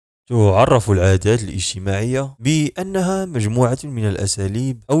تعرف العادات الاجتماعية بأنها مجموعة من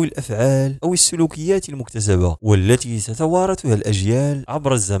الأساليب أو الأفعال أو السلوكيات المكتسبة والتي تتوارثها الأجيال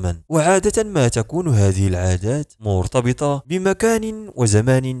عبر الزمن، وعادة ما تكون هذه العادات مرتبطة بمكان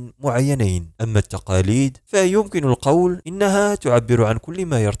وزمان معينين. أما التقاليد فيمكن القول إنها تعبر عن كل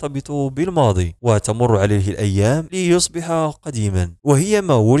ما يرتبط بالماضي وتمر عليه الأيام ليصبح قديما، وهي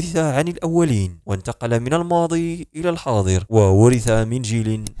ما ورث عن الأولين وانتقل من الماضي إلى الحاضر وورث من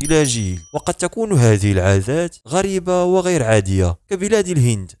جيل إلى جيل. وقد تكون هذه العادات غريبة وغير عادية، كبلاد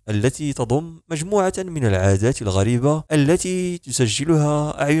الهند التي تضم مجموعة من العادات الغريبة التي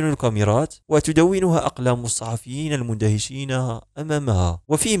تسجلها أعين الكاميرات وتدونها أقلام الصحفيين المندهشين أمامها.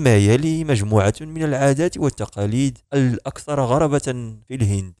 وفيما يلي مجموعة من العادات والتقاليد الأكثر غرابة في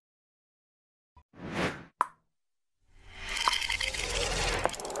الهند.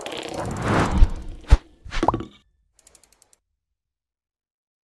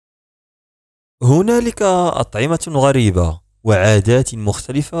 هنالك أطعمة غريبة وعادات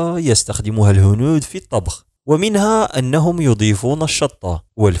مختلفة يستخدمها الهنود في الطبخ، ومنها أنهم يضيفون الشطة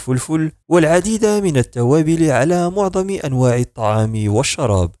والفلفل والعديد من التوابل على معظم أنواع الطعام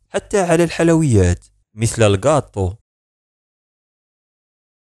والشراب، حتى على الحلويات مثل الغاتو.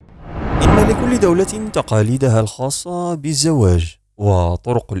 إن لكل دولة تقاليدها الخاصة بالزواج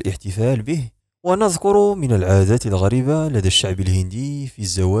وطرق الاحتفال به، ونذكر من العادات الغريبة لدى الشعب الهندي في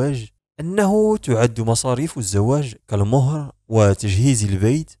الزواج أنه تعد مصاريف الزواج كالمهر وتجهيز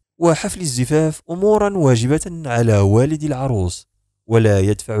البيت وحفل الزفاف أمورا واجبة على والد العروس، ولا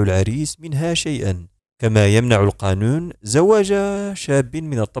يدفع العريس منها شيئا. كما يمنع القانون زواج شاب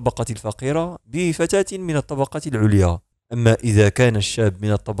من الطبقة الفقيرة بفتاة من الطبقة العليا. أما إذا كان الشاب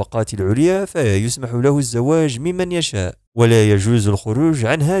من الطبقات العليا فيسمح له الزواج ممن يشاء، ولا يجوز الخروج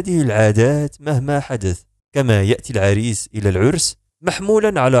عن هذه العادات مهما حدث. كما يأتي العريس إلى العرس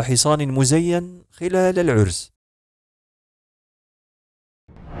محمولا على حصان مزين خلال العرس.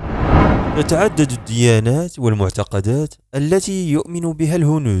 تتعدد الديانات والمعتقدات التي يؤمن بها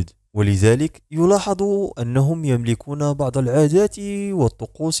الهنود، ولذلك يلاحظ أنهم يملكون بعض العادات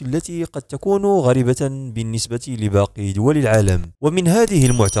والطقوس التي قد تكون غريبة بالنسبة لباقي دول العالم. ومن هذه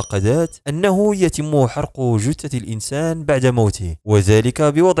المعتقدات أنه يتم حرق جثة الإنسان بعد موته، وذلك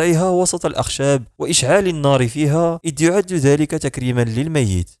بوضعها وسط الأخشاب وإشعال النار فيها، إذ يعد ذلك تكريما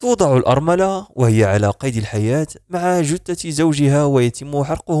للميت. توضع الأرملة وهي على قيد الحياة مع جثة زوجها ويتم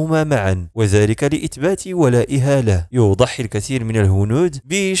حرقهما معا، وذلك لإثبات ولائها له. يضحي الكثير من الهنود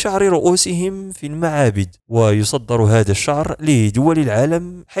بشعر رؤوسهم في المعابد، ويصدر هذا الشعر لدول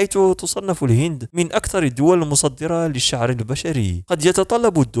العالم، حيث تصنف الهند من أكثر الدول المصدرة للشعر البشري. قد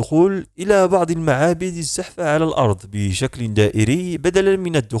يتطلب الدخول إلى بعض المعابد الزحف على الأرض بشكل دائري بدلا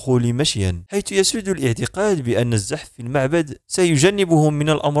من الدخول مشيا، حيث يسود الاعتقاد بأن الزحف في المعبد سيجنبهم من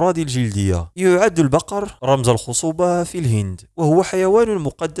الأمراض الجلدية. يعد البقر رمز الخصوبة في الهند، وهو حيوان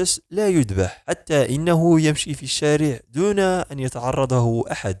مقدس لا يذبح، حتى إنه يمشي في الشارع دون أن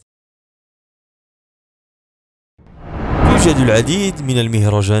يتعرضه أحد. يوجد العديد من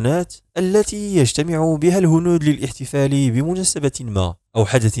المهرجانات التي يجتمع بها الهنود للاحتفال بمناسبة ما أو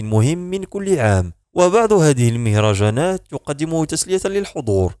حدث مهم من كل عام، وبعض هذه المهرجانات تقدم تسلية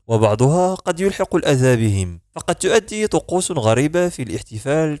للحضور، وبعضها قد يلحق الأذى بهم. فقد تؤدي طقوس غريبة في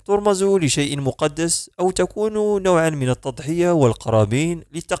الاحتفال ترمز لشيء مقدس أو تكون نوعا من التضحية والقرابين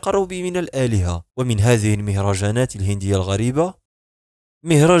للتقرب من الآلهة. ومن هذه المهرجانات الهندية الغريبة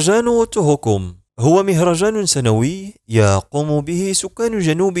مهرجان توهكم، هو مهرجان سنوي يقوم به سكان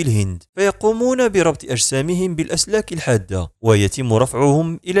جنوب الهند، فيقومون بربط أجسامهم بالأسلاك الحادة ويتم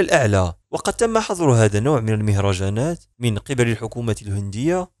رفعهم إلى الأعلى. وقد تم حظر هذا النوع من المهرجانات من قبل الحكومة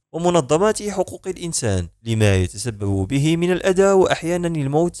الهندية ومنظمات حقوق الإنسان لما يتسبب به من الأذى وأحيانا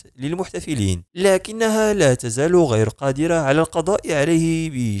الموت للمحتفلين، لكنها لا تزال غير قادرة على القضاء عليه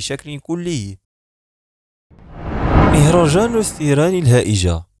بشكل كلي. مهرجان الثيران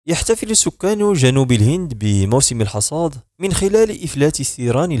الهائجة، يحتفل سكان جنوب الهند بموسم الحصاد من خلال إفلات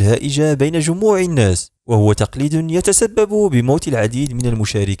الثيران الهائجة بين جموع الناس، وهو تقليد يتسبب بموت العديد من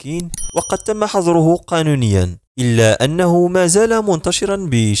المشاركين، وقد تم حظره قانونيا، إلا أنه ما زال منتشرا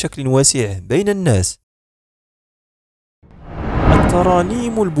بشكل واسع بين الناس.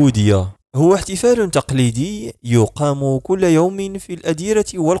 الترانيم البوذية هو احتفال تقليدي يقام كل يوم في الأديرة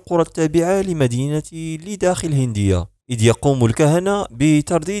والقرى التابعة لمدينة لداخل الهندية، إذ يقوم الكهنة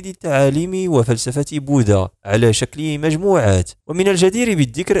بترديد التعاليم وفلسفة بوذا على شكل مجموعات. ومن الجدير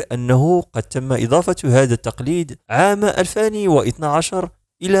بالذكر أنه قد تم إضافة هذا التقليد عام 2012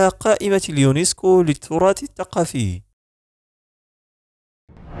 إلى قائمة اليونسكو للتراث الثقافي.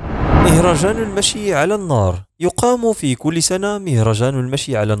 مهرجان المشي على النار. يقام في كل سنة مهرجان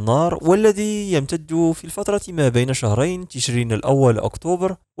المشي على النار، والذي يمتد في الفترة ما بين شهرين تشرين الأول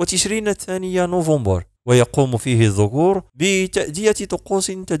أكتوبر وتشرين الثاني نوفمبر، ويقوم فيه الذكور بتأدية طقوس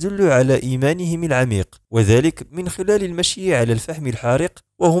تدل على إيمانهم العميق، وذلك من خلال المشي على الفحم الحارق،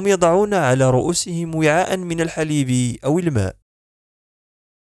 وهم يضعون على رؤوسهم وعاء من الحليب أو الماء.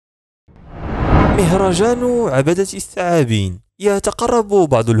 مهرجان عبدة الثعابين. يتقرب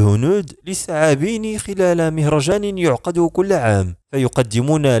بعض الهنود للثعابين خلال مهرجان يعقد كل عام،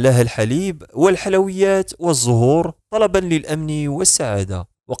 فيقدمون لها الحليب والحلويات والزهور طلبا للأمن والسعادة.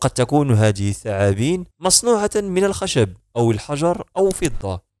 وقد تكون هذه الثعابين مصنوعة من الخشب أو الحجر أو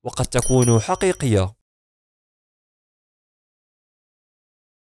فضة، وقد تكون حقيقية.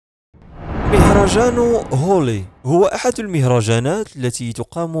 مهرجان هولي هو أحد المهرجانات التي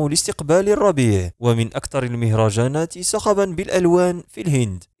تقام لاستقبال الربيع، ومن أكثر المهرجانات صخبا بالألوان في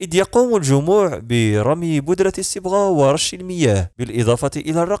الهند، إذ يقوم الجموع برمي بودرة الصبغة ورش المياه بالإضافة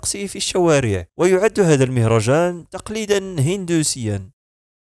إلى الرقص في الشوارع، ويعد هذا المهرجان تقليدا هندوسيا.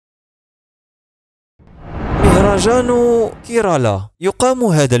 مهرجان كيرالا. يقام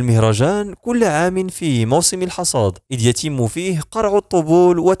هذا المهرجان كل عام في موسم الحصاد، إذ يتم فيه قرع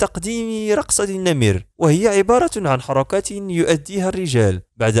الطبول وتقديم رقصة النمر، وهي عبارة عن حركات يؤديها الرجال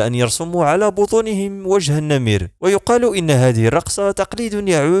بعد أن يرسموا على بطونهم وجه النمر، ويقال إن هذه الرقصة تقليد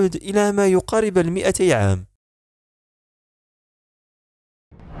يعود إلى ما يقارب 200 عام.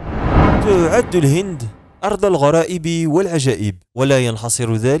 تعد الهند أرض الغرائب والعجائب، ولا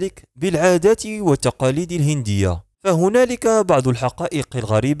ينحصر ذلك بالعادات والتقاليد الهندية، فهنالك بعض الحقائق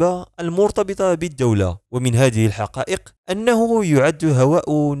الغريبة المرتبطة بالدولة، ومن هذه الحقائق أنه يعد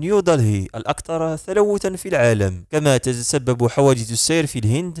هواء نيودلهي الأكثر تلوثا في العالم، كما تتسبب حوادث السير في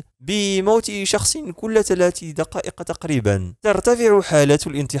الهند بموت شخص كل 3 دقائق تقريبا. ترتفع حالات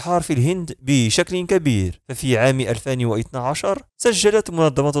الانتحار في الهند بشكل كبير، ففي عام 2012 سجلت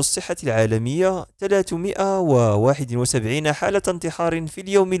منظمة الصحة العالمية 371 حالة انتحار في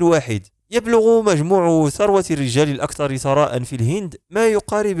اليوم الواحد. يبلغ مجموع ثروة الرجال الأكثر ثراء في الهند ما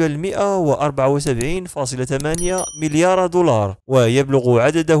يقارب 174.8 مليار دولار، ويبلغ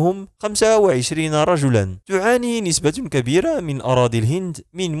عددهم 25 رجلا. تعاني نسبة كبيرة من أراضي الهند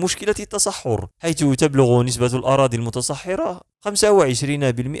من مشكلة التصحر، حيث تبلغ نسبة الأراضي المتصحرة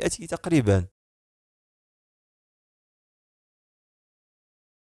 25% تقريبا،